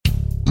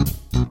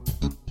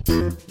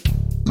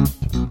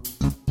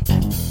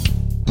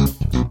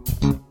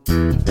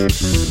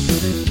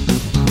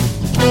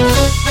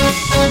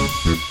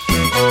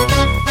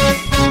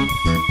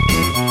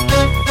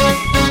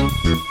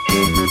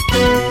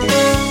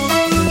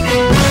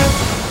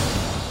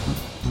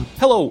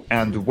Hello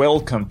and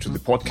welcome to the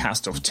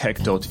podcast of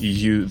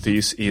Tech.eu.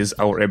 This is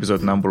our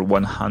episode number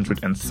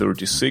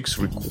 136,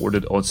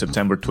 recorded on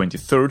September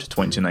 23rd,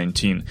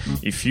 2019.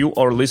 If you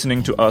are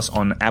listening to us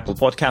on Apple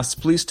Podcasts,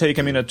 please take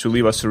a minute to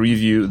leave us a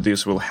review.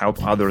 This will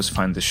help others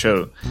find the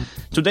show.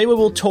 Today we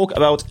will talk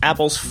about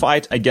Apple's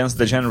fight against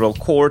the General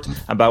Court,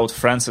 about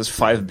France's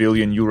 €5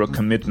 billion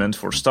commitment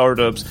for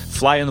startups,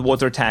 fly and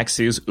water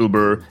taxis,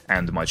 Uber,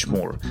 and much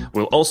more.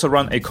 We'll also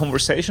run a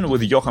conversation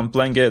with Johan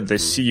Plenge, the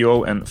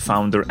CEO and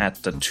founder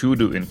at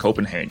Todo in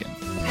Copenhagen.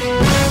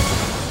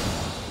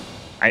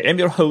 I am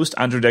your host,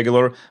 Andrew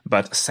Degeler,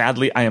 but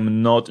sadly I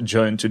am not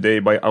joined today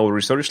by our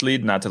research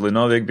lead, Natalie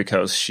Novik,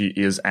 because she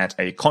is at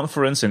a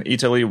conference in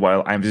Italy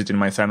while I'm visiting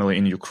my family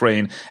in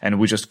Ukraine, and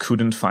we just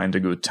couldn't find a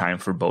good time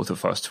for both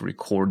of us to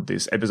record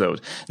this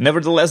episode.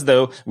 Nevertheless,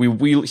 though, we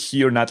will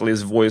hear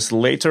Natalie's voice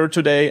later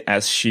today,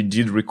 as she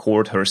did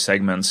record her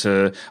segments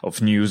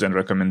of news and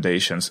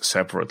recommendations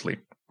separately.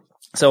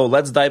 So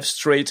let's dive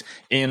straight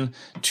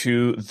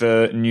into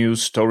the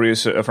news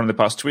stories from the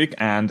past week,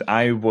 and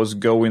I was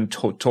going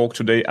to talk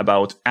today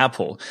about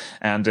Apple.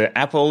 And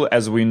Apple,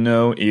 as we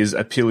know, is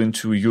appealing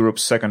to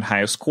Europe's second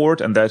highest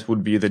court, and that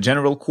would be the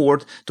General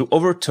Court, to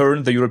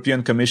overturn the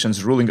European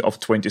Commission's ruling of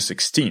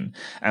 2016.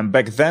 And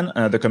back then,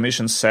 the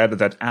Commission said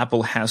that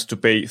Apple has to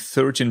pay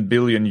 13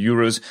 billion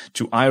euros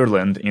to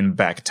Ireland in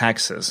back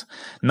taxes.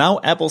 Now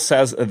Apple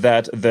says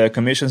that the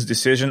Commission's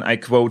decision, I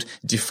quote,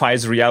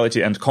 defies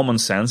reality and common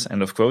sense,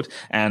 end of quote,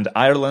 and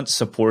Ireland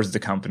supports the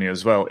company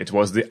as well. It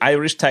was the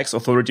Irish tax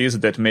authorities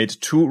that made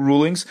two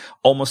rulings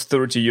almost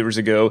 30 years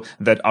ago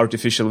that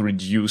artificially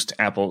reduced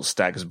Apple's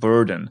tax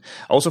burden.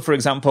 Also, for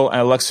example,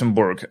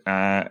 Luxembourg,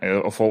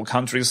 of all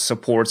countries,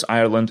 supports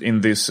Ireland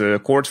in this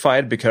court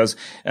fight because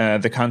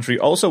the country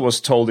also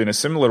was told in a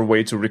similar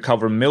way to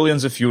recover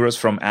millions of euros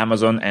from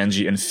Amazon,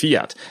 Engie, and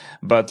Fiat.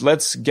 But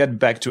let's get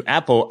back to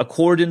Apple.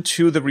 According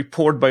to the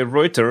report by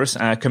Reuters,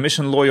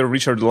 Commission lawyer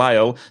Richard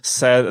Lyle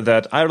said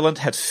that Ireland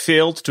had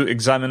failed to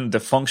examine the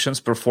functions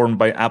performed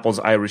by Apple's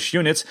Irish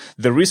units,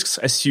 the risks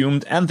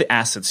assumed, and the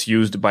assets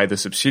used by the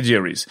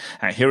subsidiaries.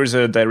 Here is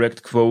a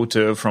direct quote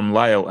from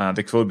Lyle.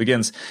 The quote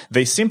begins,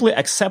 "They simply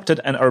accepted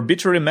an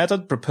arbitrary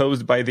method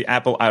proposed by the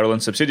Apple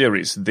Ireland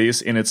subsidiaries. This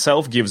in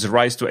itself gives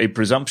rise to a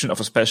presumption of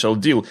a special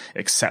deal,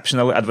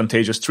 exceptionally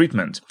advantageous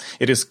treatment.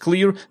 It is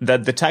clear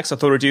that the tax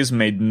authorities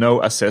made no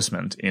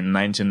assessment in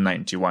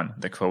 1991,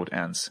 the quote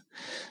ends.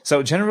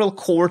 So General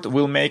Court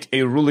will make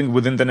a ruling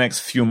within the next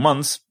few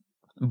months,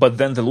 but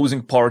then the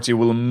losing party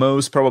will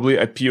most probably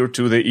appeal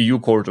to the EU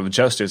Court of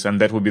Justice,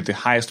 and that will be the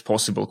highest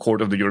possible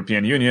court of the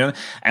European Union.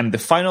 And the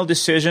final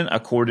decision,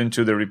 according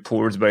to the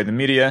reports by the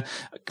media,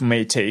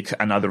 may take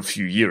another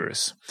few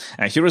years.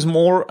 Here is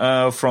more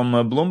from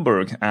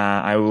Bloomberg.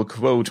 I will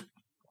quote,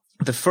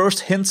 "The first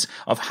hints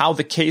of how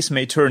the case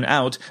may turn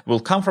out will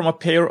come from a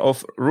pair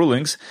of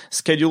rulings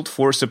scheduled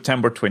for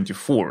September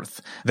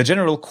 24th. The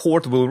General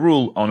Court will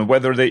rule on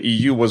whether the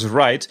EU was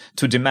right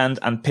to demand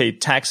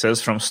unpaid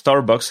taxes from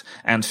Starbucks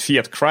and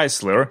Fiat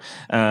Chrysler.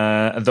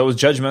 Those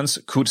judgments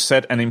could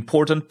set an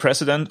important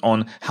precedent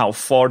on how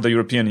far the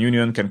European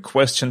Union can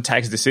question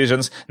tax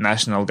decisions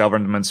national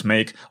governments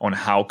make on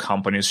how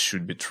companies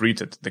should be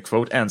treated." The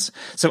quote ends.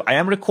 So I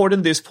am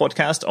recording this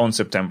podcast on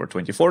September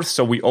 24th,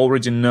 so we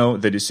already know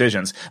the decision.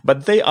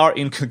 But they are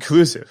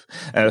inconclusive.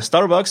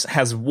 Starbucks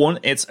has won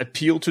its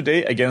appeal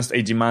today against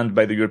a demand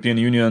by the European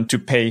Union to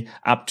pay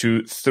up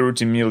to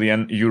 30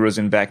 million euros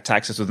in back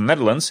taxes to the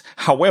Netherlands.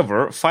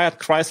 However, Fiat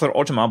Chrysler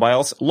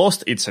Automobiles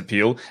lost its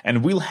appeal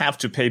and will have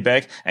to pay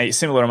back a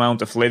similar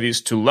amount of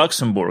levies to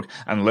Luxembourg,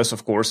 unless,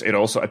 of course, it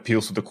also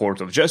appeals to the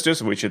Court of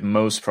Justice, which it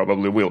most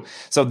probably will.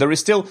 So there is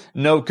still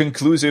no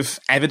conclusive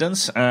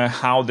evidence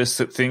how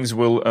these things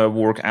will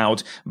work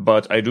out,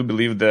 but I do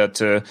believe that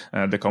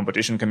the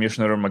Competition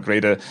Commissioner,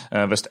 Margrethe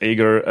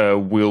Vestager,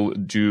 will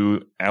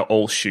do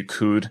all she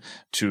could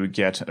to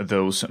get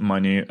those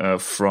money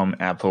from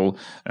Apple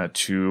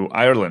to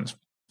Ireland.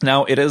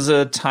 Now, it is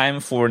time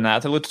for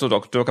Natalie to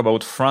talk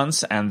about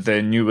France and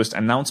the newest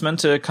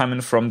announcement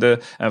coming from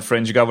the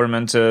French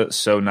government.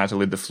 So,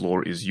 Natalie, the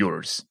floor is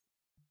yours.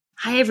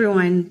 Hi,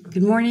 everyone.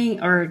 Good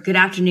morning or good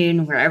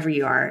afternoon, wherever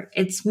you are.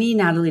 It's me,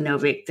 Natalie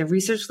Novik, the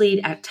research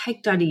lead at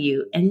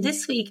Tech.eu. And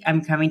this week,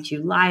 I'm coming to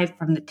you live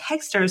from the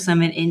Techstar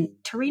Summit in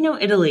Torino,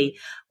 Italy,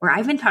 where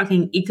I've been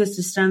talking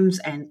ecosystems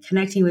and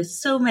connecting with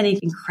so many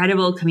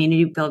incredible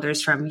community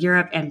builders from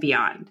Europe and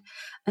beyond.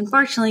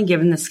 Unfortunately,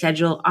 given the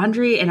schedule,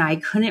 Andre and I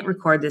couldn't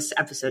record this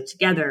episode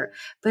together,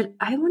 but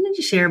I wanted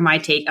to share my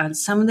take on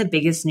some of the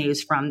biggest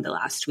news from the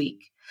last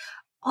week.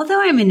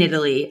 Although I'm in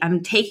Italy,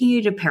 I'm taking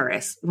you to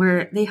Paris,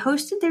 where they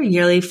hosted their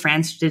yearly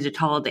France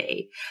Digital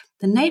Day.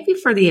 The night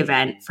before the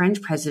event,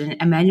 French President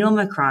Emmanuel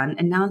Macron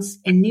announced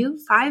a new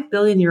 €5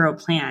 billion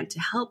plan to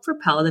help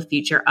propel the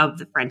future of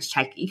the French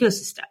tech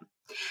ecosystem.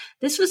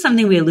 This was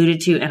something we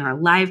alluded to in our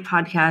live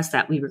podcast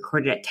that we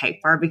recorded at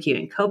Tech Barbecue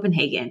in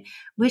Copenhagen,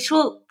 which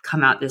will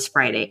come out this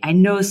Friday. I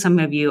know some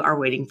of you are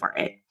waiting for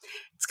it.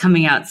 It's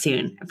coming out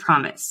soon, I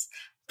promise.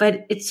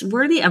 But it's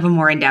worthy of a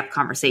more in-depth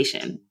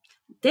conversation.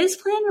 This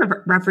plan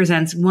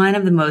represents one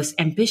of the most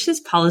ambitious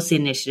policy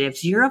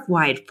initiatives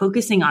Europe-wide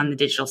focusing on the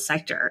digital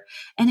sector,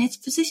 and it's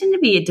positioned to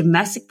be a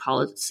domestic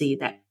policy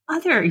that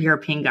other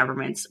European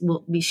governments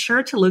will be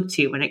sure to look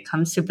to when it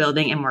comes to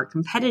building a more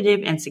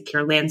competitive and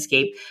secure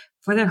landscape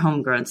for their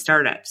homegrown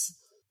startups.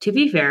 To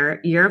be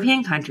fair,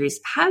 European countries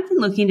have been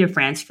looking to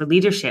France for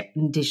leadership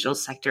in the digital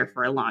sector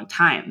for a long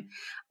time.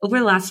 Over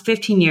the last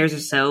 15 years or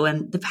so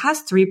and the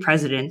past 3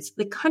 presidents,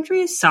 the country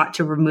has sought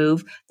to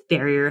remove the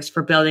barriers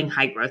for building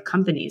high-growth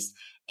companies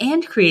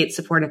and create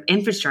supportive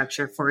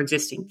infrastructure for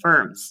existing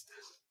firms.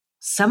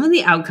 Some of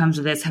the outcomes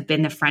of this have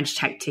been the French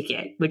Tech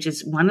Ticket, which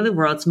is one of the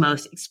world's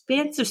most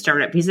expansive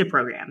startup visa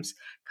programs,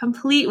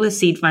 complete with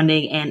seed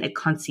funding and a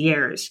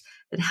concierge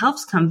that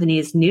helps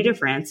companies new to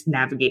France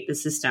navigate the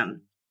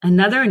system.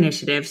 Another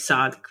initiative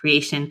saw the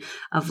creation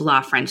of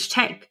La French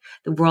Tech,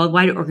 the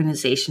worldwide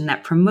organization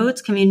that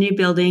promotes community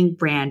building,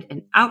 brand,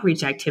 and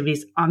outreach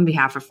activities on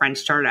behalf of French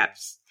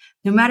startups,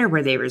 no matter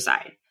where they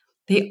reside.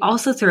 They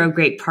also throw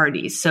great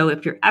parties, so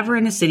if you're ever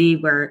in a city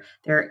where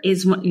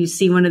you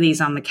see one of these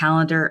on the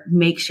calendar,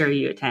 make sure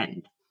you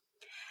attend.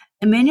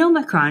 Emmanuel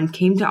Macron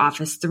came to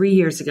office 3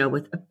 years ago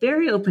with a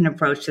very open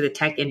approach to the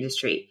tech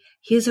industry.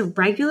 He is a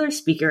regular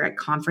speaker at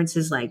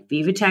conferences like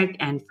VivaTech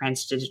and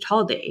France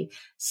Digital Day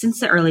since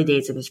the early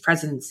days of his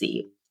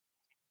presidency.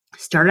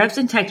 Startups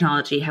and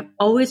technology have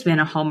always been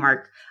a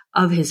hallmark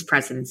of his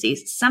presidency,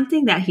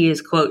 something that he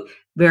is, quote,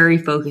 very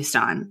focused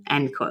on,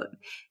 end quote.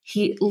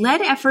 He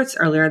led efforts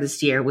earlier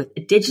this year with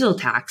a digital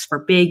tax for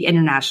big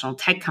international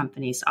tech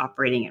companies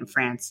operating in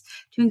France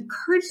to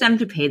encourage them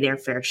to pay their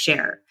fair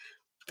share.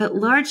 But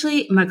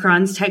largely,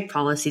 Macron's tech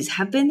policies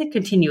have been the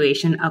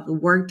continuation of the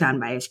work done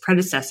by his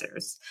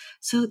predecessors.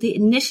 So the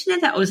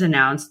initiative that was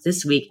announced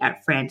this week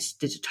at France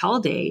Digital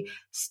Day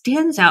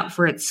stands out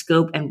for its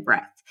scope and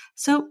breadth.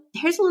 So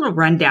here's a little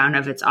rundown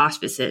of its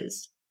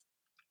auspices.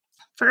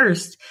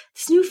 First,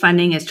 this new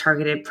funding is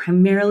targeted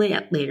primarily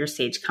at later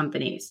stage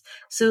companies,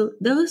 so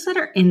those that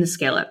are in the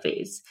scale-up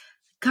phase.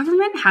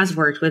 Government has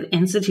worked with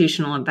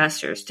institutional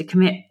investors to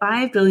commit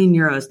 5 billion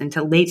euros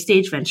into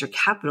late-stage venture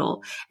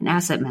capital and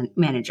asset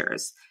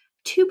managers.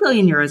 2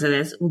 billion euros of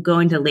this will go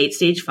into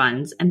late-stage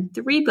funds, and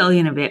 3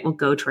 billion of it will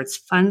go towards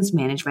funds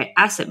managed by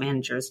asset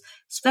managers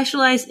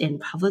specialized in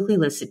publicly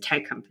listed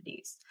tech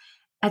companies.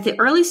 At the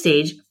early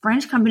stage,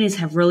 French companies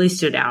have really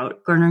stood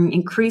out, garnering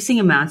increasing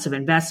amounts of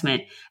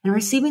investment and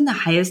receiving the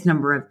highest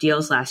number of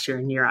deals last year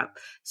in Europe.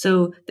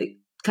 So the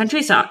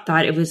country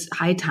thought it was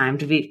high time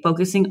to be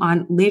focusing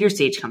on later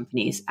stage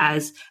companies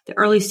as the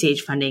early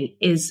stage funding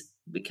is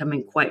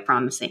becoming quite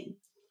promising.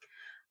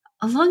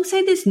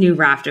 Alongside this new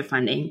raft of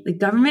funding, the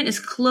government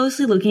is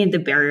closely looking at the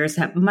barriers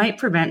that might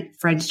prevent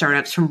French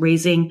startups from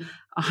raising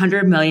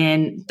 $100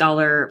 million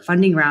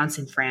funding rounds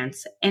in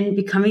France and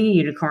becoming a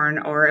unicorn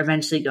or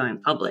eventually going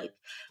public.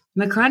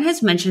 Macron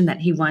has mentioned that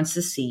he wants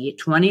to see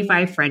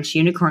 25 French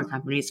unicorn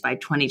companies by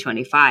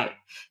 2025.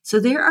 So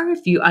there are a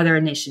few other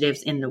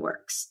initiatives in the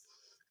works.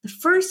 The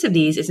first of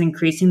these is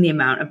increasing the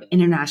amount of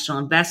international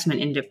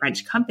investment into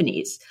French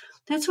companies.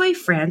 That's why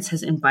France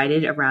has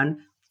invited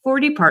around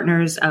 40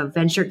 partners of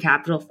venture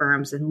capital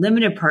firms and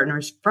limited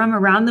partners from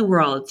around the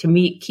world to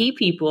meet key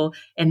people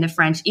in the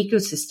French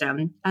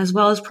ecosystem, as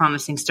well as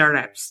promising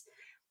startups.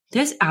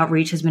 This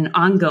outreach has been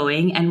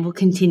ongoing and will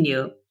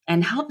continue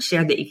and help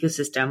share the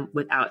ecosystem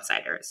with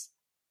outsiders.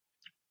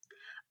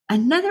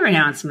 Another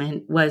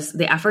announcement was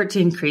the effort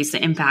to increase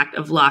the impact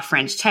of La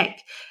French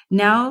Tech.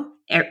 Now,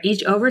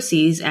 each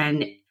overseas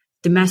and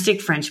domestic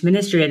French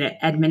ministry and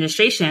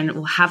administration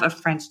will have a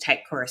French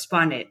tech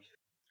correspondent,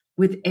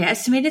 with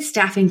estimated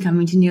staffing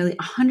coming to nearly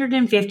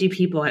 150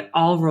 people at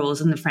all roles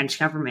in the French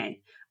government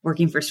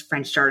working for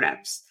French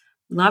startups.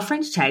 La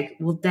French Tech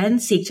will then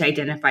seek to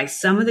identify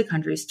some of the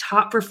country's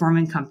top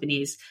performing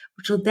companies,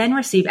 which will then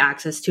receive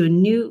access to a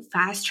new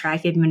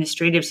fast-track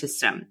administrative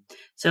system.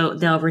 So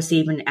they'll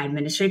receive an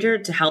administrator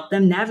to help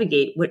them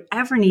navigate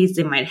whatever needs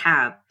they might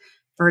have.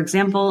 For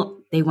example,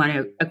 they want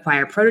to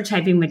acquire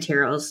prototyping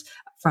materials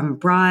from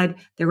abroad.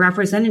 The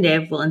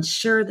representative will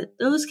ensure that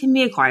those can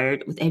be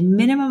acquired with a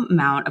minimum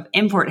amount of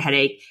import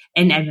headache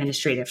and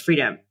administrative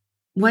freedom.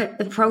 What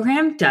the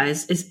program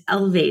does is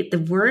elevate the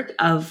work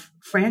of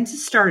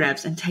France's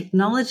startups and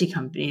technology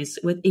companies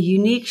with a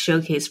unique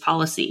showcase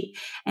policy,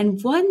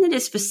 and one that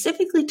is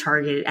specifically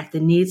targeted at the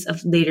needs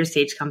of later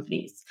stage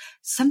companies,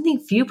 something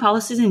few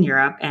policies in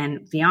Europe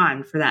and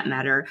beyond, for that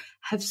matter,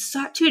 have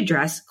sought to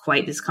address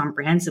quite this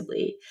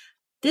comprehensively.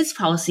 This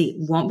policy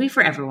won't be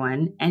for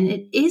everyone, and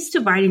it is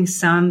dividing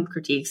some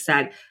critiques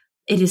that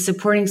it is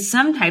supporting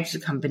some types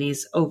of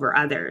companies over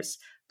others.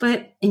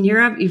 But in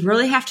Europe, you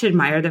really have to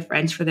admire the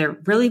French for their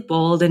really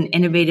bold and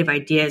innovative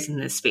ideas in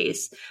this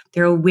space.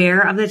 They're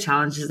aware of the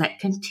challenges that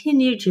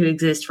continue to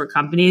exist for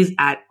companies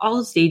at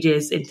all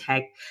stages in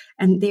tech,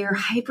 and they are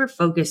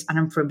hyper-focused on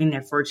improving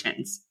their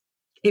fortunes.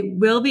 It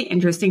will be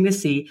interesting to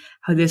see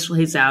how this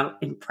plays out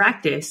in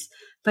practice.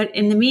 But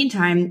in the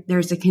meantime,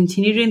 there's a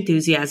continued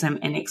enthusiasm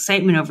and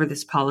excitement over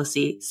this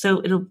policy.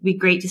 So it'll be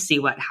great to see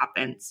what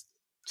happens.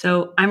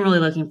 So I'm really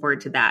looking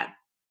forward to that.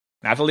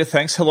 Natalie,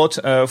 thanks a lot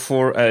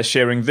for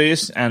sharing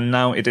this. And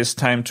now it is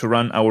time to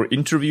run our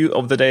interview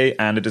of the day.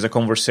 And it is a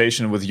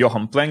conversation with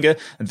Johan Plenge,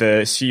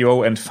 the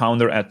CEO and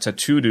founder at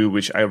Todo,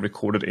 which I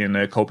recorded in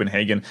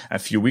Copenhagen a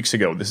few weeks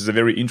ago. This is a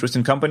very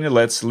interesting company.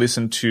 Let's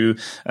listen to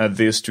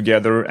this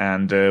together.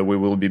 And we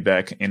will be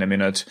back in a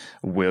minute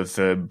with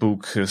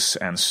books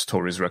and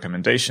stories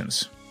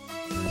recommendations.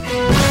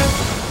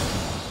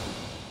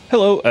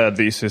 Hello,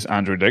 this is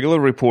Andrew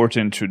Degeler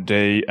reporting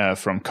today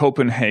from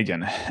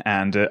Copenhagen,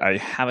 and I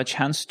have a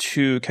chance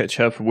to catch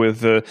up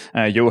with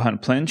Johan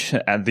Plenge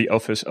at the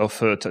office of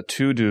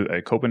Todo,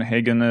 a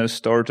Copenhagen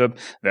startup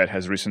that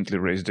has recently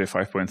raised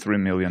 $5.3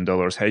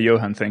 million. Hey,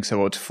 Johan, thanks a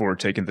lot for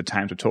taking the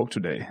time to talk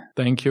today.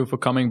 Thank you for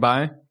coming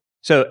by.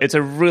 So it's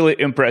a really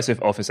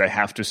impressive office, I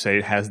have to say.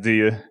 It has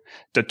the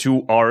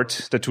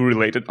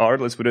tattoo-related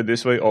art, let's put it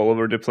this way, all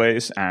over the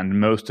place.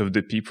 And most of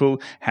the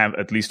people have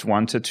at least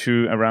one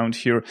tattoo around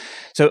here.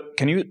 So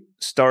can you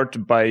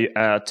start by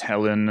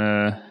telling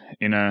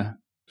in a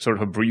sort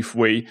of a brief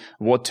way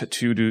what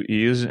Todo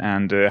is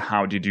and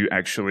how did you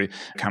actually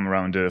come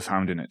around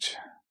founding it?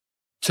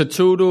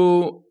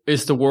 Todo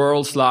is the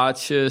world's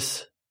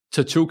largest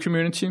tattoo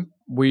community.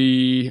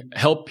 We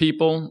help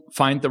people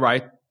find the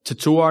right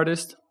tattoo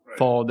artist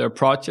for their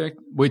project,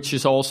 which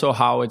is also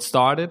how it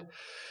started.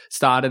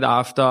 Started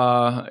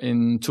after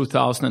in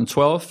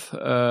 2012,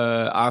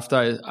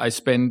 after I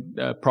spent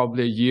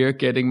probably a year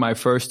getting my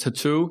first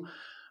tattoo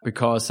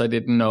because I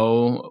didn't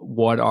know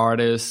what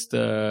artist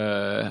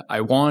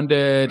I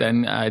wanted,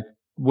 and I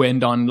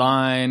went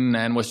online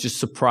and was just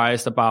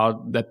surprised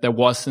about that there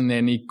wasn't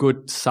any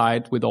good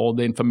site with all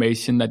the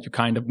information that you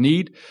kind of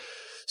need.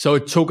 So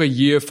it took a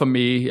year for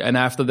me. And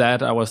after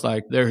that, I was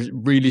like, there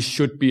really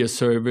should be a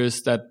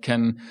service that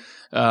can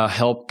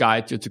help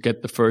guide you to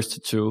get the first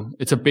tattoo.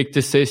 It's a big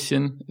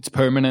decision. It's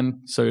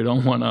permanent. So you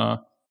don't want to.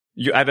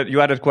 You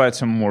added quite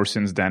some more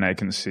since then, I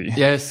can see.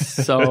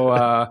 Yes.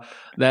 So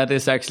that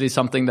is actually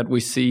something that we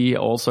see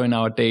also in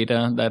our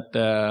data,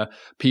 that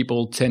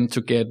people tend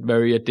to get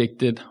very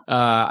addicted.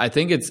 I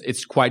think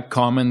it's quite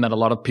common that a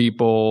lot of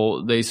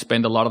people, they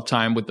spend a lot of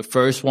time with the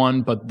first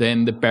one, but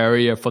then the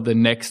barrier for the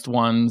next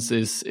ones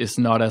is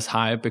not as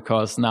high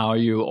because now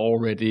you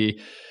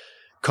already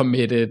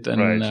committed.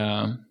 And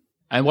right.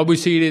 And what we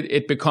see,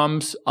 it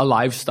becomes a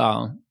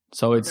lifestyle.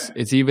 So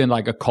it's even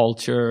like a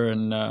culture,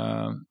 and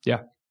yeah.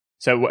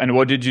 So, and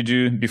what did you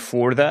do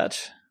before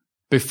that?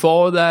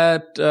 Before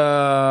that,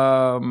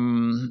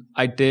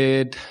 I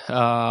did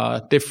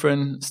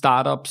different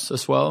startups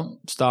as well.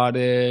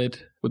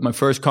 Started with my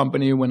first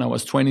company when I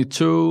was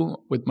 22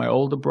 with my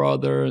older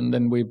brother. And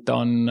then we've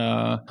done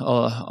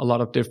a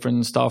lot of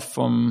different stuff,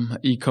 from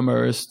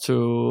e-commerce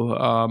to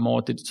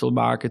more digital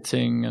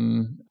marketing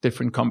and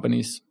different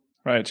companies.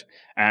 Right.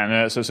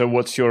 And so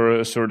what's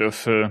your sort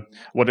of,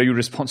 what are you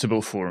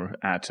responsible for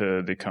at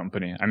the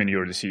company? I mean,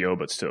 you're the CEO,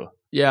 but still.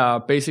 Yeah,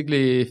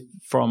 basically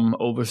from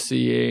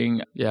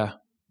overseeing,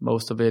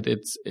 most of it,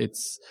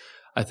 it's,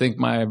 I think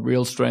my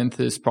real strength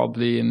is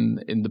probably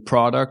in the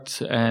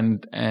product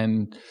and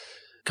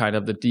kind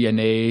of the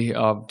DNA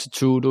of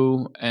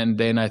Todo. And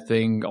then I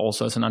think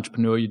also as an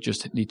entrepreneur, you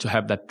just need to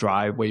have that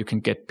drive where you can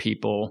get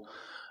people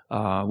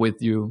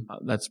with you.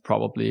 That's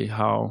probably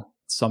how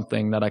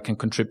something that I can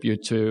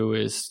contribute to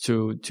is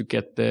to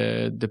get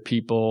the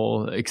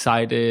people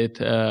excited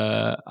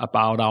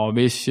about our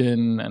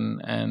vision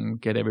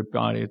and get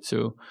everybody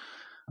to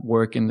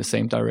work in the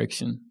same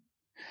direction.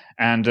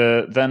 And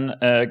then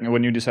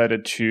when you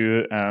decided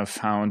to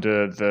found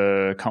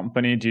the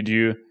company, did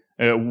you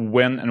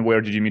when and where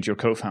did you meet your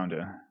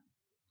co-founder?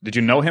 Did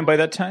you know him by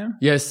that time?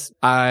 Yes,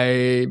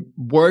 I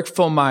worked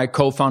for my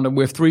co-founder.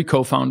 We have 3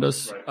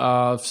 co-founders.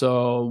 Right.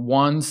 So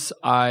once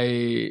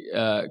I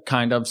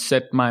kind of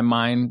set my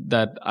mind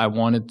that I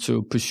wanted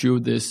to pursue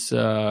this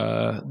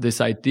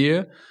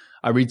idea,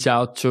 I reached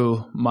out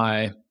to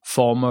my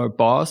former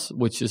boss,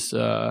 which is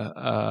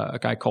a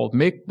guy called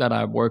Mick that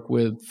I worked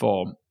with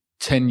for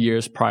 10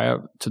 years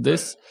prior to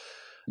this.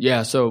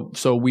 Yeah, so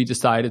we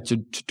decided to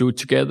do it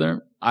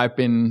together. I've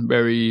been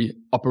very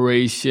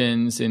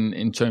operations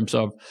in terms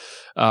of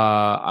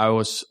I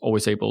was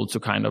always able to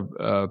kind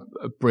of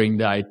bring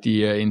the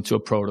idea into a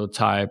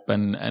prototype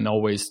and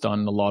always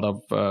done a lot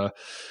of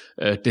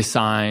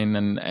design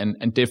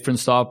and different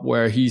stuff,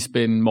 where he's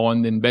been more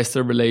in the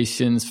investor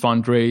relations,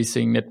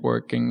 fundraising,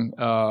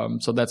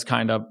 networking. So that's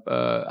kind of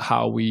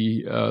how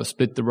we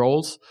split the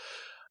roles.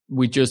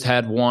 We just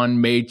had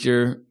one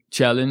major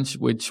challenge,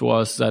 which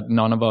was that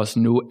none of us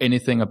knew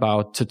anything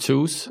about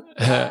tattoos,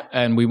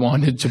 and we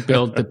wanted to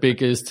build the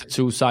biggest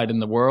tattoo site in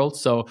the world.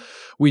 So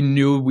we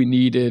knew we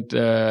needed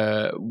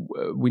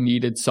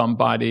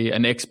somebody,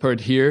 an expert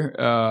here,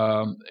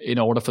 in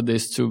order for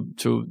this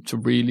to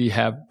really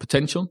have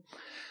potential.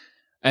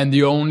 And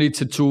the only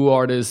tattoo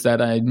artist that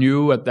I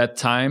knew at that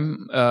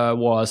time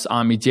was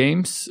Army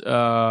James,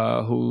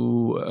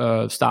 who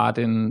starred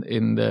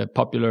in the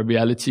popular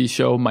reality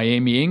show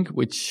Miami Ink.,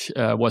 which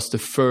was the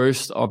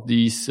first of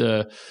these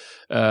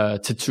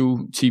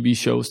tattoo TV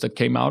shows that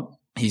came out.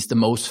 He's the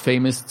most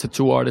famous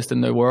tattoo artist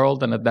in the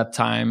world, and at that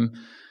time,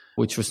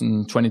 which was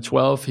in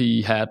 2012,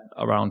 he had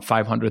around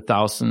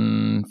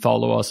 500,000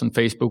 followers on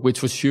Facebook,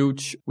 which was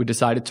huge. We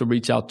decided to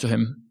reach out to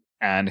him.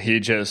 And he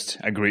just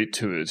agreed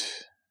to it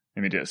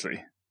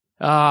immediately.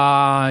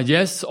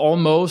 Yes,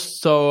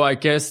 almost. So I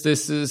guess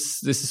this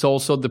is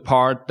also the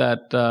part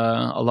that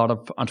a lot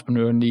of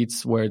entrepreneur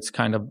needs, where it's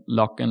kind of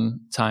luck and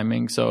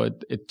timing. So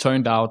it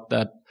turned out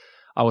that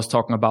I was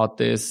talking about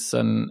this,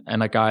 and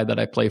a guy that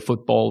I play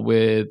football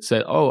with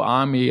said, "Oh,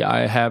 Army,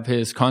 I have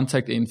his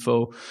contact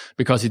info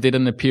because he did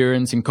an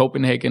appearance in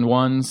Copenhagen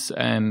once,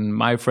 and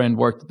my friend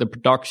worked at the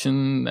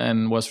production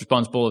and was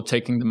responsible for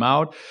taking them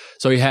out.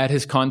 So he had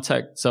his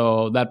contact.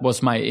 So that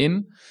was my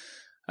in."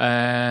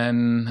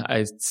 And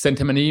I sent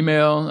him an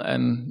email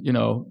and,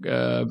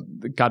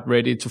 got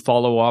ready to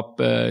follow up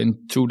in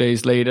 2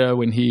 days later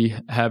when he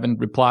haven't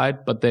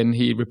replied. But then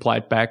he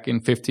replied back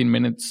in 15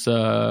 minutes,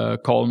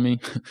 call me.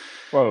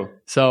 Whoa.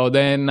 So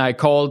then I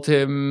called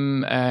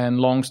him, and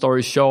long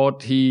story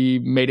short, he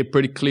made it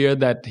pretty clear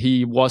that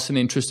he wasn't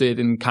interested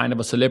in kind of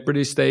a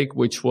celebrity stake,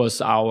 which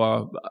was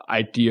our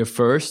idea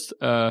first.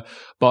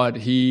 But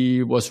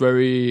he was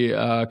very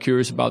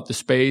curious about the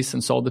space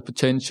and saw the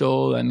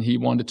potential, and he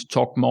wanted to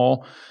talk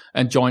more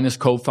and join as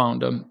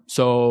co-founder.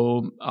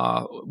 So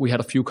we had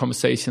a few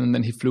conversations, and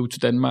then he flew to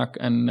Denmark,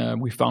 and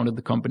we founded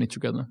the company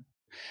together.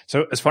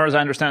 So as far as I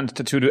understand,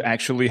 Tattoodo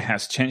actually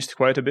has changed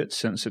quite a bit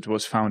since it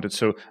was founded.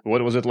 So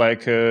what was it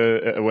like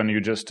when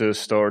you just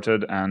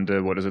started, and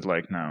what is it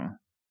like now?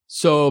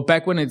 So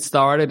back when it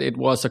started, it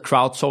was a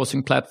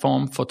crowdsourcing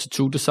platform for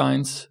tattoo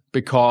designs,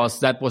 because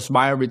that was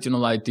my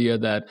original idea,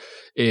 that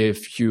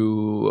if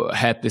you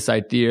had this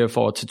idea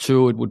for a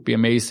tattoo, it would be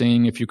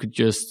amazing if you could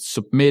just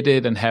submit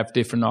it and have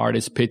different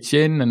artists pitch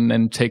in and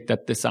then take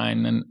that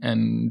design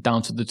and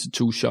down to the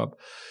tattoo shop.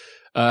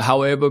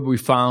 However, we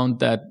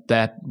found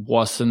that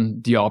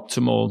wasn't the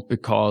optimal,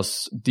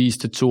 because these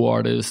tattoo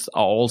artists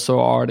are also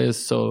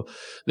artists, so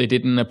they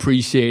didn't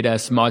appreciate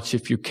as much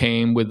if you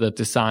came with a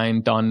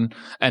design done,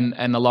 and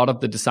a lot of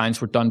the designs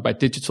were done by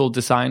digital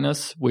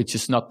designers, which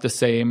is not the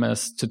same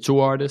as tattoo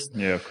artists.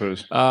 Yeah, of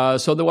course.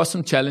 So there was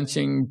some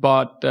challenging,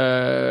 but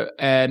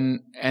and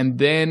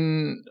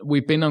then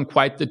we've been on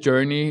quite the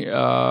journey,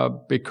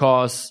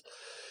 because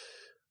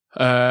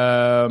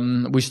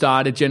we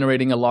started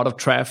generating a lot of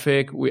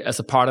traffic. As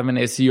a part of an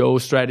SEO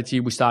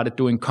strategy, we started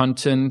doing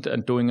content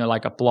and doing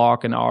a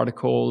blog and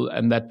article,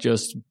 and that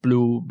just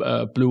blew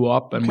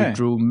up, and we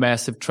drew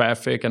massive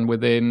traffic. And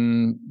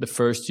within the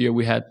first year,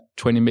 we had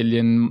 20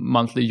 million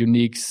monthly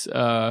uniques,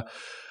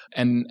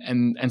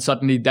 and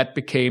suddenly that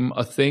became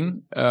a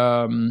thing.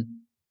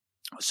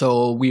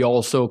 So we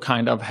also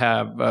kind of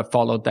have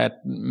followed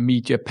that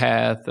media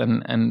path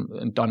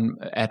and done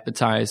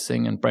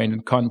advertising and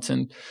branded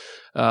content.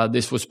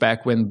 This was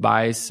back when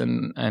Vice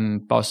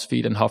and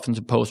BuzzFeed and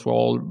Huffington Post were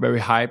all very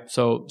hyped.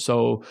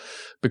 So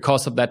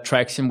because of that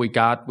traction we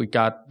got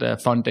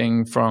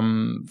funding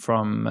from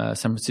San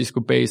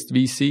Francisco-based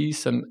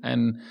VCs,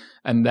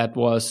 and that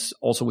was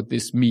also with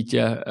this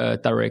media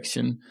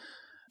direction.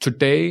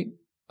 Today,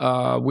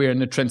 we're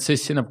in a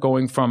transition of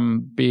going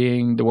from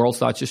being the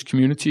world's largest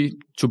community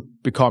to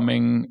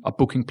becoming a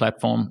booking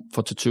platform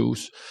for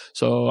tattoos.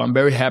 So I'm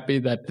very happy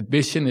that the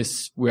vision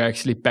is we're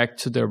actually back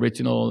to the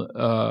original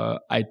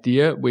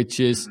idea, which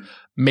is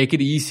make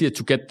it easier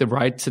to get the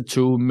right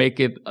tattoo, make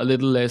it a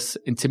little less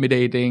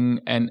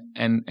intimidating, and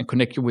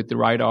connect you with the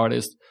right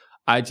artist.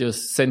 I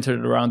just centered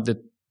it around the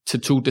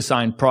tattoo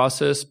design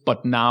process,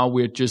 but now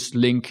we're just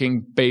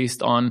linking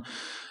based on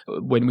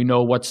when we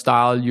know what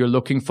style you're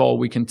looking for,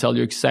 we can tell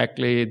you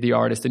exactly the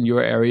artist in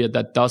your area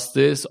that does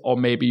this, or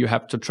maybe you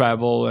have to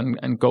travel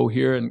and go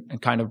here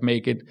and kind of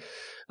make it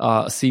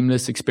a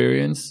seamless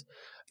experience.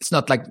 It's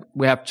not like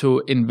we have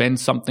to invent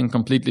something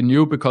completely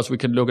new, because we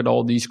can look at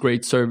all these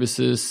great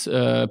services,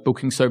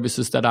 booking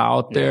services that are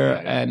out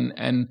there.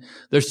 And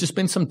there's just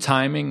been some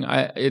timing.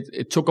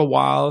 It took a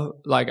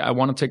while. I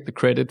want to take the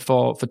credit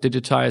for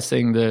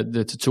digitizing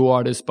the tattoo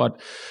artists,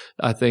 but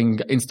I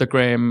think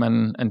Instagram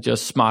and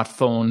just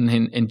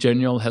smartphone in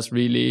general has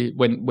really,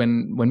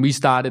 when we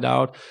started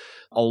out,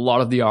 a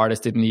lot of the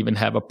artists didn't even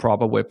have a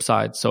proper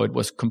website. So it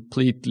was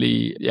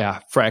completely,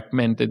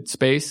 fragmented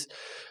space.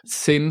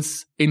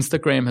 Since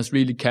Instagram has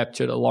really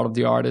captured a lot of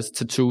the artists,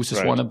 tattoos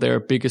is one of their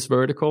biggest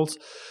verticals.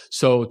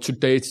 So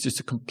today it's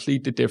just a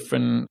completely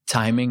different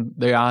timing.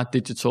 They are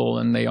digital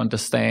and they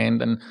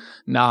understand. And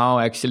now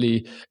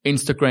actually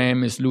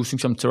Instagram is losing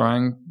some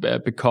terrain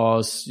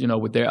because,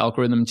 with their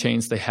algorithm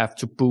change, they have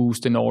to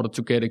boost in order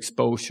to get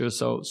exposure.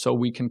 So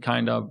we can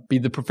kind of be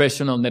the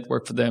professional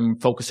network for them,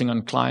 focusing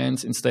on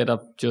clients instead of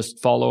just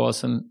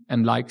followers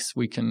and likes.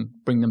 We can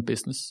bring them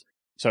business.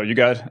 So you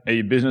got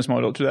a business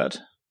model to that?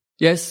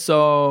 Yes.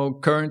 So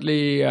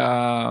currently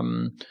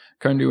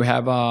Currently, we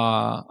have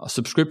a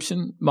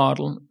subscription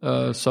model,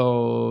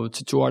 so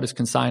tattoo artists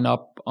can sign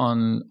up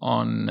on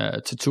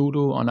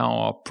Tattoodle on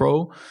our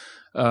Pro,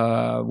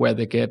 where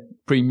they get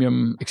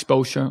premium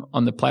exposure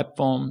on the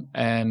platform,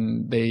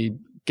 and they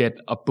get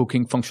a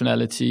booking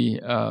functionality,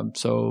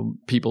 so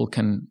people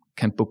can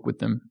book with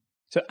them.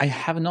 So I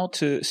have not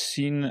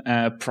seen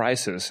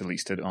prices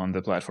listed on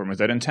the platform. Is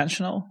that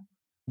intentional?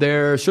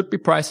 There should be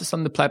prices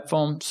on the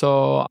platform.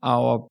 So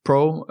our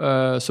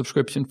Pro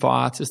subscription for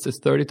artists is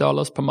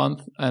 $30 per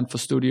month, and for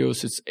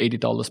studios it's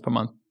 $80 per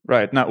month.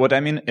 Right. Now, what I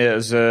mean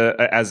is,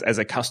 as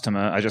a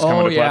customer, I just come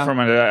on the platform,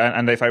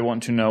 and if I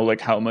want to know like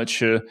how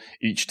much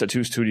each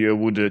tattoo studio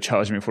would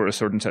charge me for a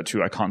certain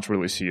tattoo, I can't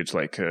really see it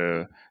like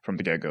from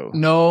the get-go.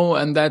 No,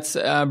 and that's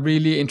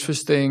really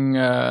interesting.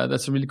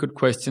 That's a really good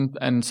question,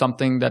 and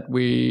something that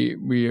we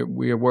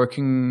are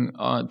working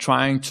on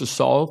trying to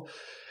solve.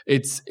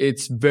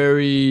 It's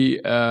very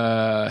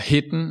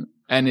hidden,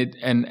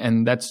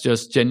 and that's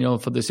just general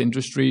for this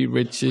industry,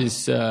 which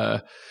is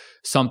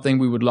something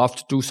we would love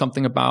to do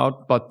something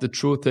about. But the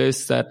truth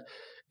is that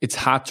it's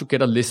hard to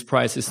get a list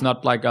price. It's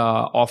not like a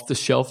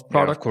off-the-shelf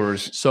product. Yeah, of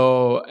course.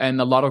 So, and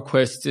a lot of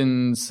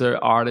questions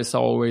artists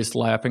are always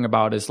laughing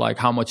about is like,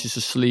 how much is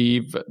a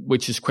sleeve?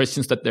 Which is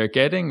questions that they're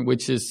getting,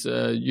 which is,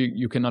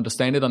 you can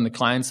understand it on the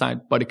client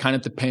side, but it kind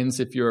of depends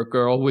if you're a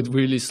girl with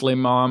really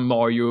slim arm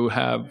or you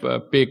have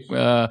big,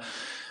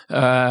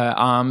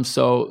 arms.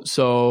 So,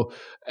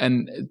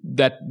 and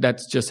that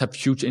just have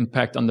huge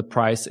impact on the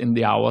price in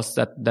the hours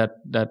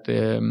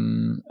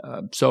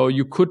so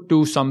you could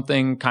do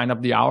something kind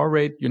of the hour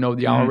rate,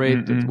 the hour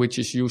rate, which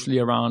is usually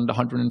around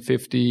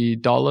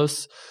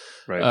 $150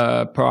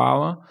 per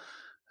hour.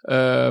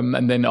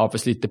 And then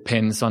obviously it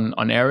depends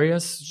on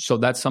areas. So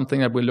that's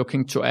something that we're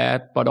looking to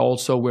add, but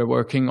also we're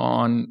working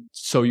on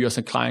so you as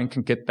a client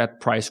can get that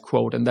price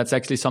quote. And that's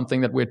actually something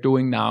that we're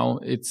doing now.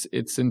 It's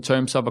in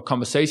terms of a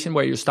conversation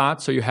where you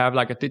start. So you have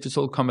like a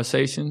digital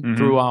conversation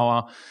through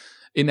our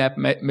in-app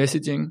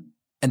messaging,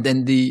 and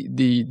then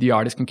the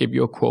artist can give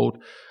you a quote.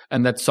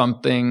 And that's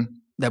something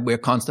that we're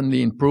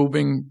constantly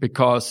improving,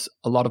 because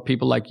a lot of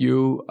people like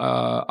you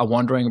are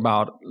wondering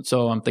about,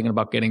 so I'm thinking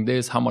about getting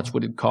this, how much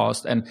would it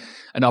cost? And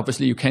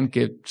obviously you can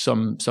give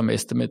some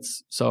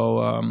estimates.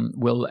 So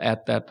we'll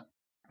add that.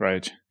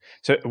 Right.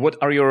 So what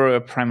are your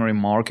primary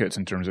markets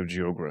in terms of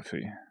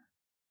geography?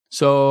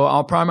 So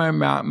our primary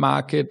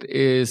market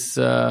is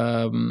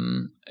the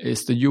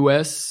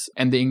US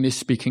and the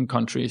English-speaking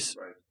countries.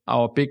 Right.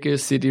 Our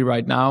biggest city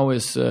right now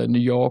is New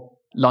York,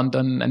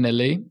 London, and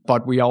LA,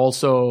 but we are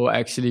also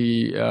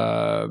actually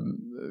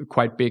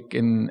quite big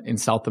in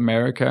South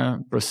America,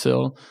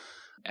 Brazil,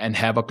 and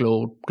have a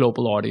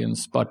global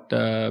audience. But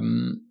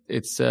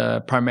it's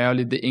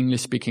primarily the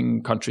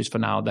English-speaking countries for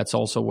now. That's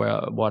also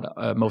what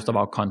most of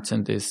our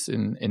content is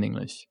in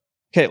English.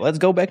 Okay, let's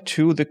go back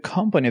to the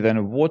company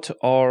then. What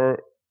are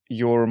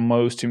your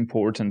most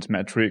important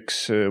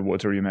metrics?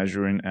 What are you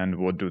measuring, and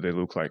what do they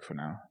look like for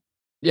now?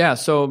 Yeah,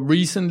 so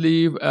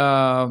recently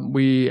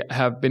we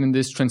have been in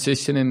this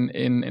transition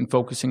in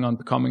focusing on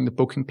becoming the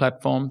booking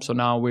platform. So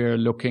now we're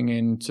looking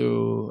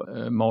into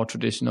more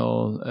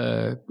traditional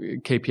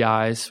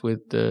KPIs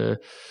with the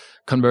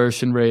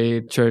conversion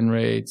rate, churn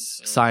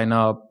rates, sign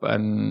up,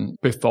 and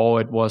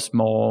before it was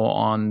more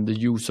on the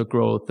user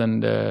growth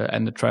and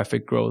the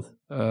traffic growth.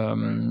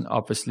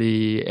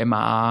 Obviously,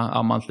 MRR,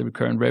 our monthly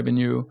recurrent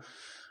revenue,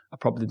 are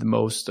probably the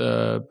most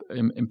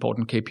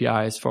important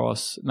KPIs for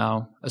us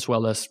now, as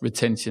well as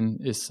retention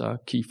is a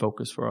key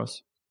focus for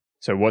us.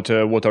 So what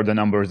are the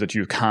numbers that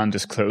you can't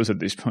disclose at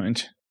this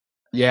point?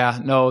 Yeah,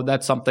 no,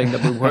 that's something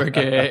that we work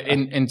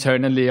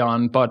internally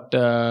on, but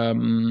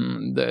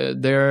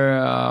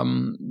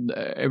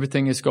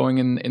everything is going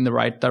in the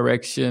right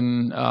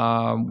direction.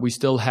 We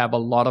still have a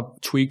lot of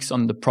tweaks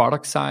on the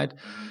product side,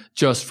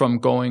 just from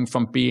going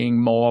from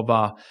being more of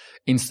a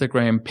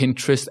Instagram,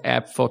 Pinterest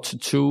app for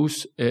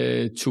tattoos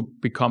to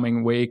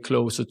becoming way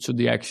closer to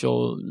the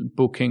actual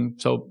booking.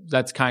 So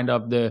that's kind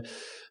of the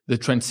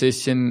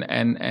transition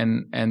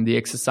and the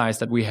exercise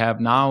that we have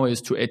now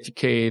is to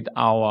educate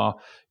our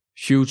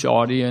huge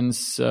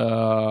audience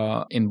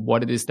in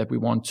what it is that we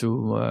want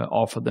to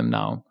offer them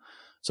now.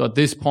 So at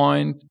this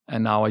point,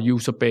 and our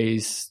user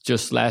base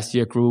just last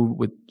year grew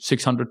with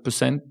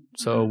 600%.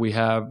 So we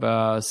have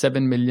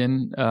 7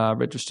 million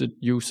registered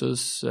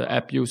users,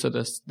 app users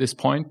at this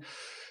point,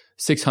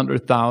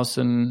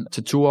 600,000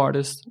 tattoo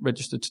artists,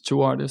 registered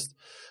tattoo artists.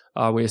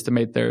 We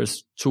estimate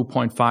there's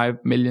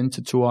 2.5 million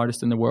tattoo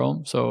artists in the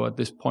world. So at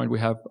this point, we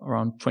have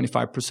around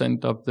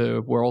 25% of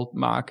the world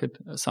market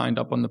signed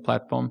up on the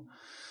platform.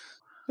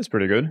 That's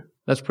pretty good.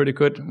 That's pretty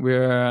good.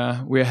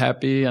 We're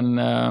happy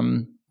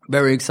and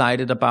very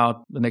excited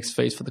about the next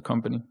phase for the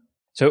company.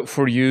 So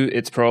for you,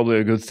 it's probably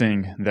a good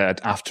thing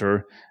that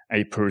after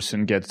a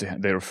person gets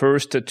their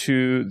first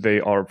tattoo, they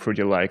are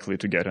pretty likely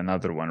to get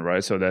another one,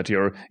 right? So that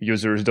your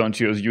users don't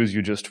use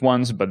you just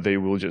once, but they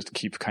will just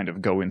keep kind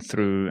of going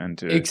through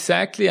and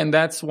exactly. And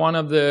that's one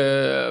of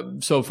the.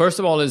 So first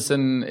of all, it's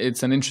an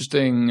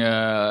interesting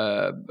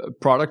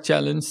product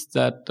challenge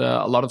that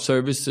a lot of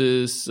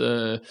services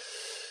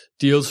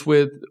deals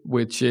with,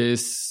 which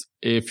is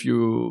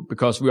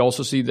because we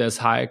also see there's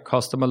high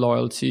customer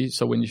loyalty.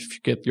 So when you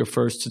get your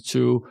first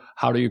tattoo,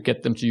 how do you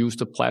get them to use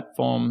the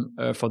platform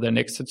for their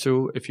next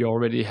tattoo if you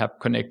already have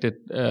connected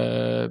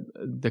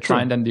the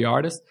client and the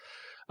artist?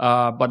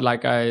 But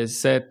like I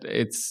said,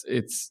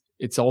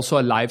 it's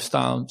also a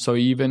lifestyle. So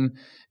even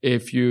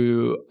if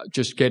you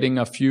just getting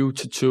a few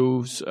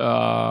tattoos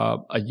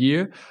a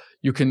year,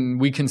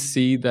 we can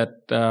see that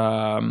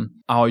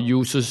our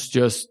users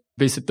just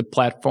visit the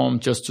platform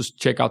just to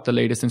check out the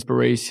latest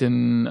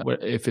inspiration.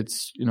 If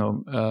it's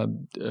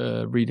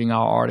reading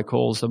our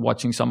articles and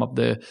watching some of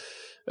the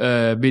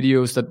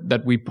videos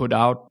that we put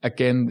out.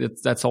 Again,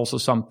 that's also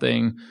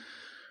something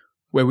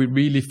where we're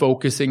really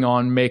focusing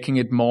on making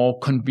it more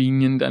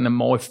convenient and a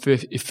more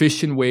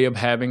efficient way of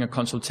having a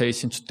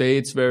consultation. Today,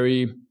 it's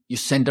you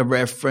send a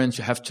reference,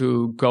 you have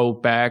to go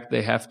back,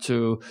 they have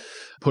to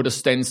put a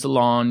stencil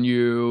on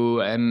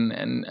you,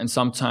 and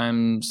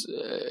sometimes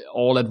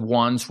all at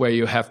once where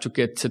you have to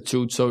get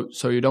tattooed.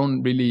 So you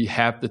don't really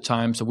have the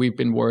time. So we've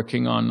been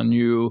working on a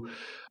new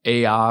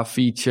AR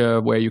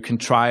feature where you can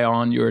try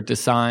on your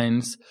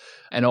designs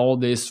and all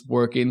this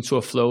work into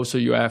a flow. So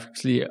you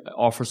actually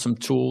offer some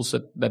tools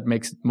that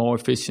makes it more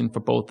efficient for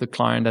both the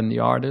client and the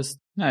artist.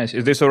 Nice.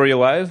 Is this already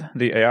live,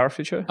 the AR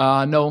feature?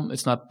 No,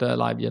 it's not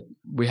live yet.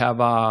 We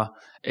have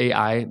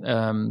AI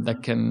that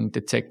can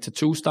detect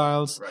tattoo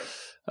styles,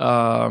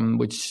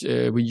 which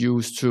we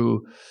use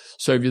to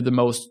serve you the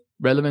most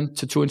relevant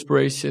tattoo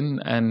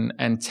inspiration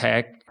and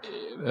tag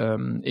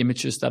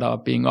images that are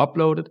being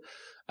uploaded.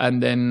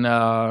 And then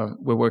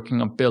we're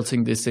working on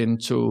building this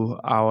into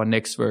our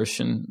next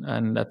version.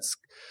 And that's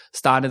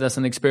started as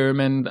an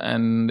experiment,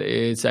 and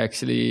it's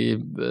actually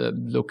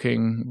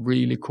looking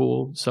really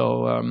cool.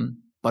 So,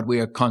 but we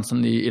are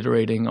constantly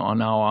iterating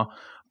on our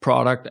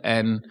product.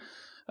 And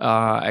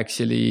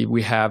actually,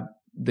 we have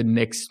the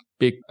next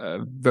big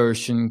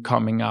version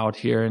coming out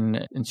here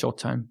in short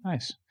time.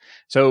 Nice.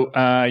 So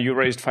you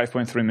raised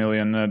 $5.3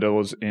 million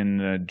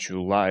in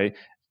July.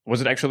 Was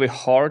it actually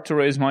hard to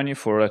raise money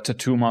for a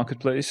tattoo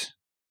marketplace?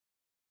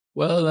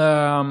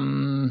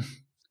 Well,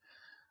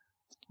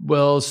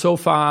 so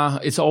far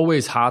it's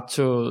always hard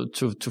to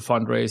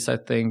fundraise. I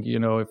think,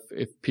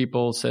 if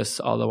people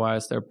says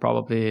otherwise, they're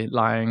probably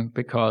lying,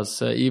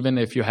 because even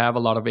if you have a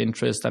lot of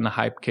interest and a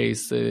hype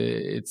case,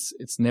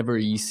 it's never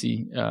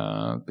easy,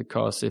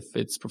 because if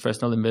it's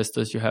professional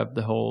investors, you have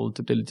the whole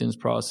due diligence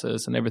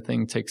process and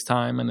everything takes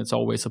time, and it's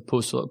always a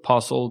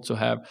puzzle to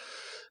have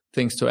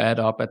things to add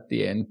up at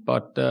the end.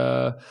 But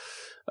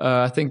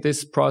I think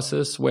this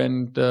process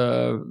went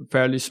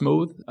fairly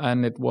smooth,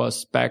 and it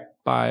was backed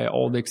by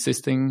all the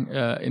existing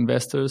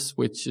investors,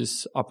 which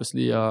is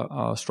obviously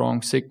a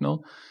strong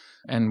signal.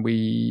 And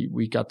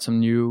we got some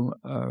new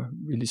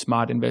really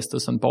smart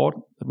investors on board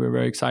that we're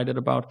very excited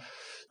about.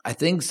 I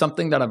think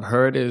something that I've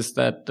heard is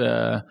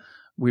that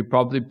we've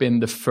probably been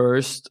the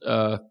first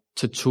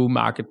tattoo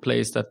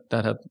marketplace that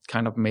have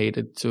kind of made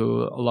it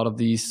to a lot of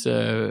these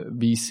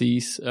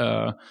VCs,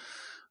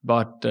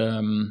 but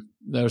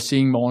they're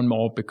seeing more and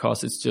more,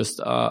 because it's just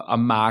a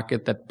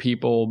market that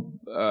people,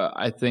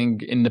 I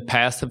think, in the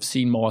past have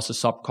seen more as a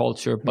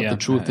subculture. But the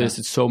truth is,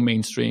 it's so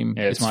mainstream.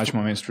 Yeah, it's much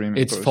more mainstream.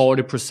 It's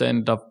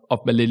 40% of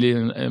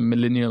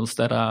millennials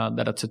that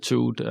are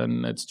tattooed,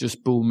 and it's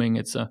just booming.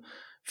 It's a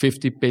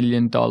 $50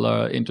 billion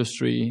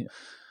industry.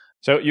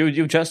 So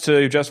you just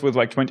with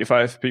like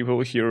 25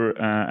 people here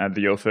at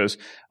the office.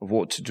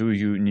 What do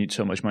you need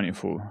so much money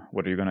for?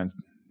 What are you going to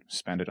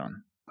spend it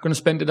on? I'm going to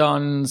spend it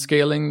on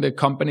scaling the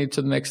company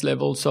to the next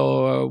level.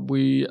 So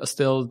we are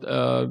still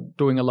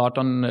doing a lot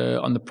on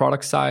the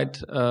product side.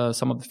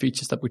 Some of the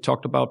features that we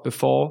talked about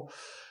before,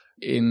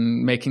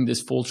 in making this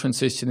full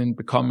transition and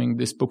becoming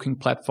this booking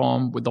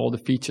platform with all the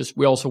features.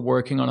 We're also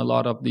working on a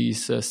lot of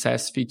these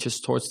SaaS features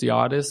towards the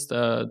artist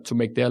to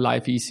make their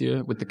life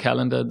easier with the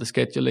calendar, the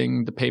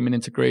scheduling, the payment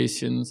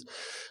integrations.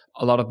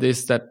 A lot of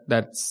this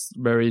that's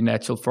very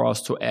natural for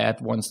us to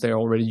add once they're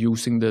already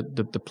using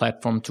the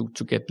platform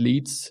to get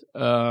leads.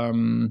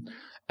 And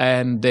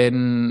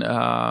then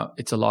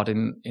it's a lot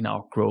in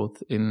our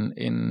growth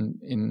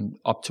in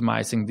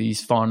optimizing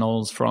these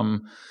funnels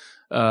from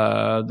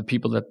the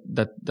people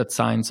that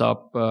signs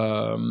up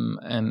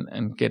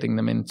and getting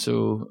them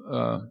into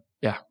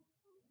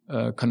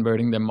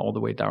converting them all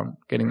the way down,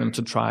 getting them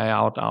to try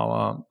out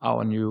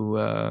our new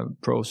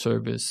pro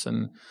service,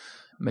 and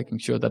making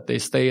sure that they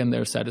stay and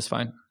they're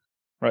satisfied.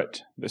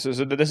 Right. This is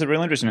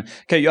really interesting.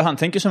 Okay, Johan,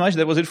 thank you so much.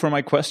 That was it for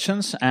my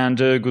questions, and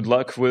good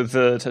luck with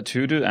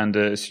Tattooed,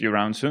 and see you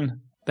around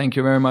soon. Thank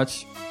you very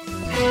much.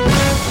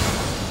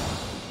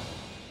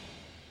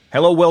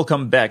 Hello,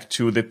 welcome back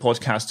to the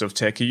podcast of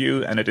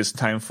TechEU, and it is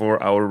time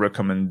for our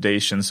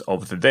recommendations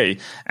of the day.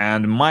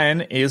 And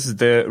mine is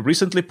the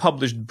recently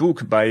published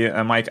book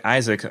by Mike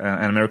Isaac,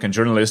 an American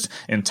journalist,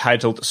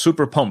 entitled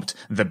Super Pumped,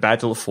 The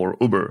Battle for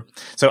Uber.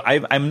 So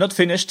I'm not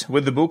finished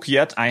with the book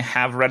yet. I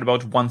have read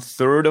about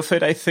 1/3 of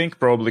it, I think,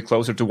 probably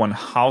closer to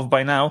 1/2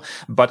 by now,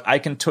 but I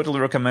can totally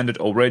recommend it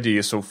already.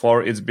 So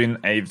far, it's been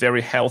a very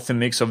healthy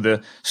mix of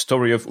the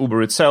story of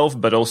Uber itself,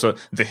 but also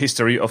the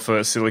history of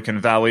Silicon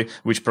Valley,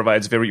 which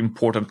provides very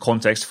important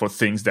context for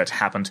things that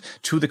happened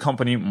to the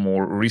company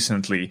more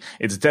recently.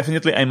 It's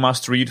definitely a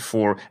must read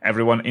for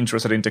everyone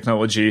interested in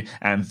technology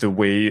and the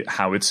way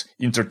how it's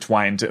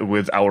intertwined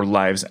with our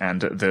lives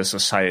and the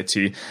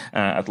society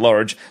at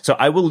large. So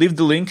I will leave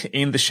the link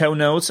in the show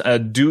notes.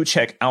 Do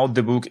check out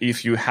the book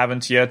if you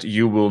haven't yet.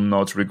 You will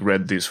not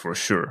regret this for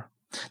sure.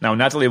 Now,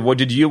 Natalie, what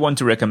did you want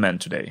to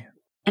recommend today?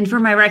 And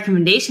for my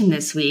recommendation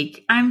this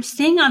week, I'm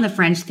staying on the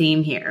French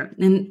theme here,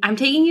 and I'm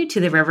taking you to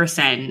the River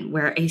Seine,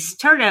 where a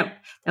startup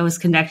that was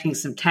conducting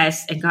some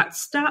tests and got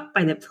stopped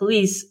by the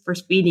police for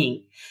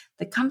speeding.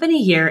 The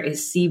company here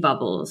is Sea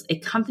Bubbles, a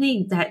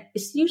company that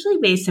is usually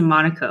based in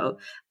Monaco,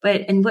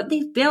 and what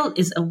they've built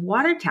is a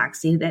water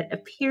taxi that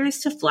appears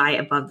to fly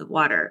above the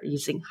water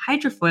using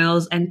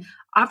hydrofoils and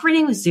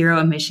operating with zero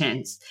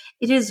emissions.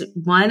 It is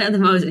one of the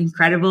most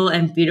incredible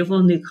and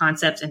beautiful new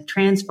concepts in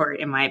transport,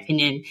 in my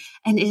opinion,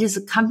 and it is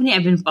a company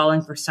I've been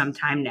following for some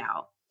time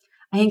now.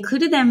 I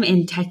included them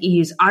in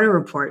TechEU's Auto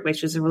Report,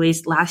 which was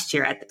released last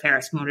year at the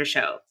Paris Motor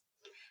Show.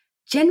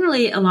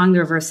 Generally, along the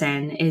River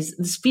Seine,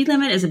 the speed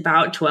limit is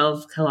about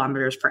 12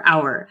 kilometers per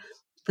hour,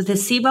 but the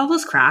Sea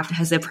Bubbles craft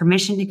has the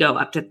permission to go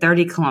up to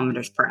 30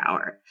 kilometers per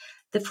hour.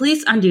 The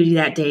police on duty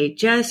that day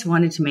just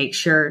wanted to make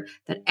sure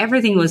that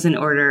everything was in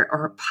order,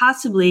 or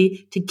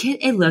possibly to get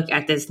a look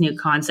at this new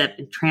concept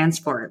in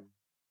transport.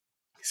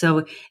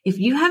 So if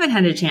you haven't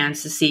had a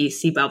chance to see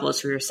Sea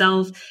Bubbles for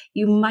yourself,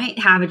 you might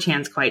have a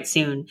chance quite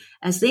soon,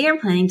 as they are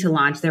planning to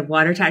launch their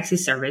water taxi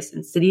service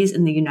in cities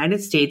in the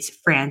United States,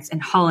 France,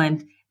 and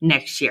Holland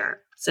next year.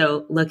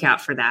 So look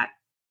out for that.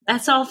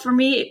 That's all for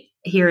me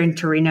here in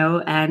Torino,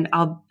 and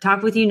I'll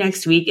talk with you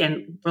next week,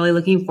 and really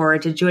looking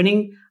forward to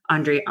joining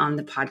Andre on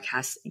the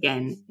podcast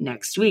again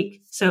next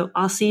week. So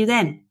I'll see you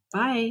then.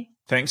 Bye.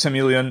 Thanks a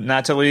million,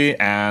 Natalie.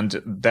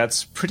 And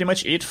that's pretty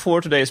much it for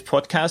today's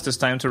podcast. It's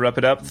time to wrap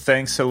it up.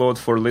 Thanks a lot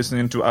for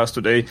listening to us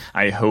today.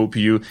 I hope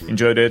you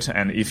enjoyed it.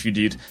 And if you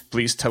did,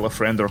 please tell a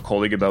friend or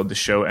colleague about the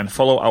show and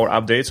follow our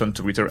updates on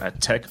Twitter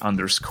at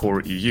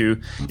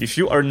tech_EU. If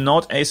you are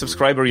not a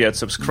subscriber yet,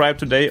 subscribe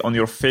today on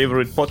your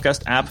favorite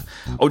podcast app.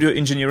 Audio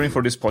engineering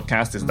for this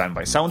podcast is done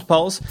by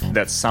SoundPulse.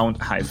 That's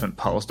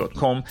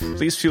sound-pulse.com.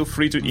 Please feel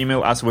free to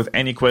email us with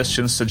any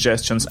questions,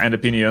 suggestions, and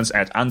opinions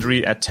at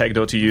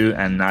andre@tech.eu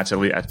and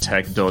Natalie at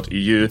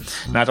tech.eu.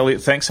 Natalie,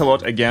 thanks a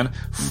lot again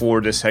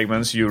for the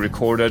segments you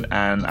recorded,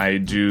 and I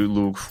do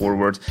look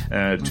forward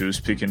to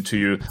speaking to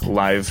you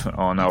live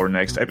on our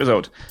next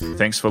episode.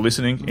 Thanks for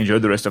listening. Enjoy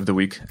the rest of the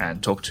week,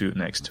 and talk to you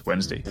next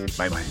Wednesday.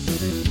 Bye-bye.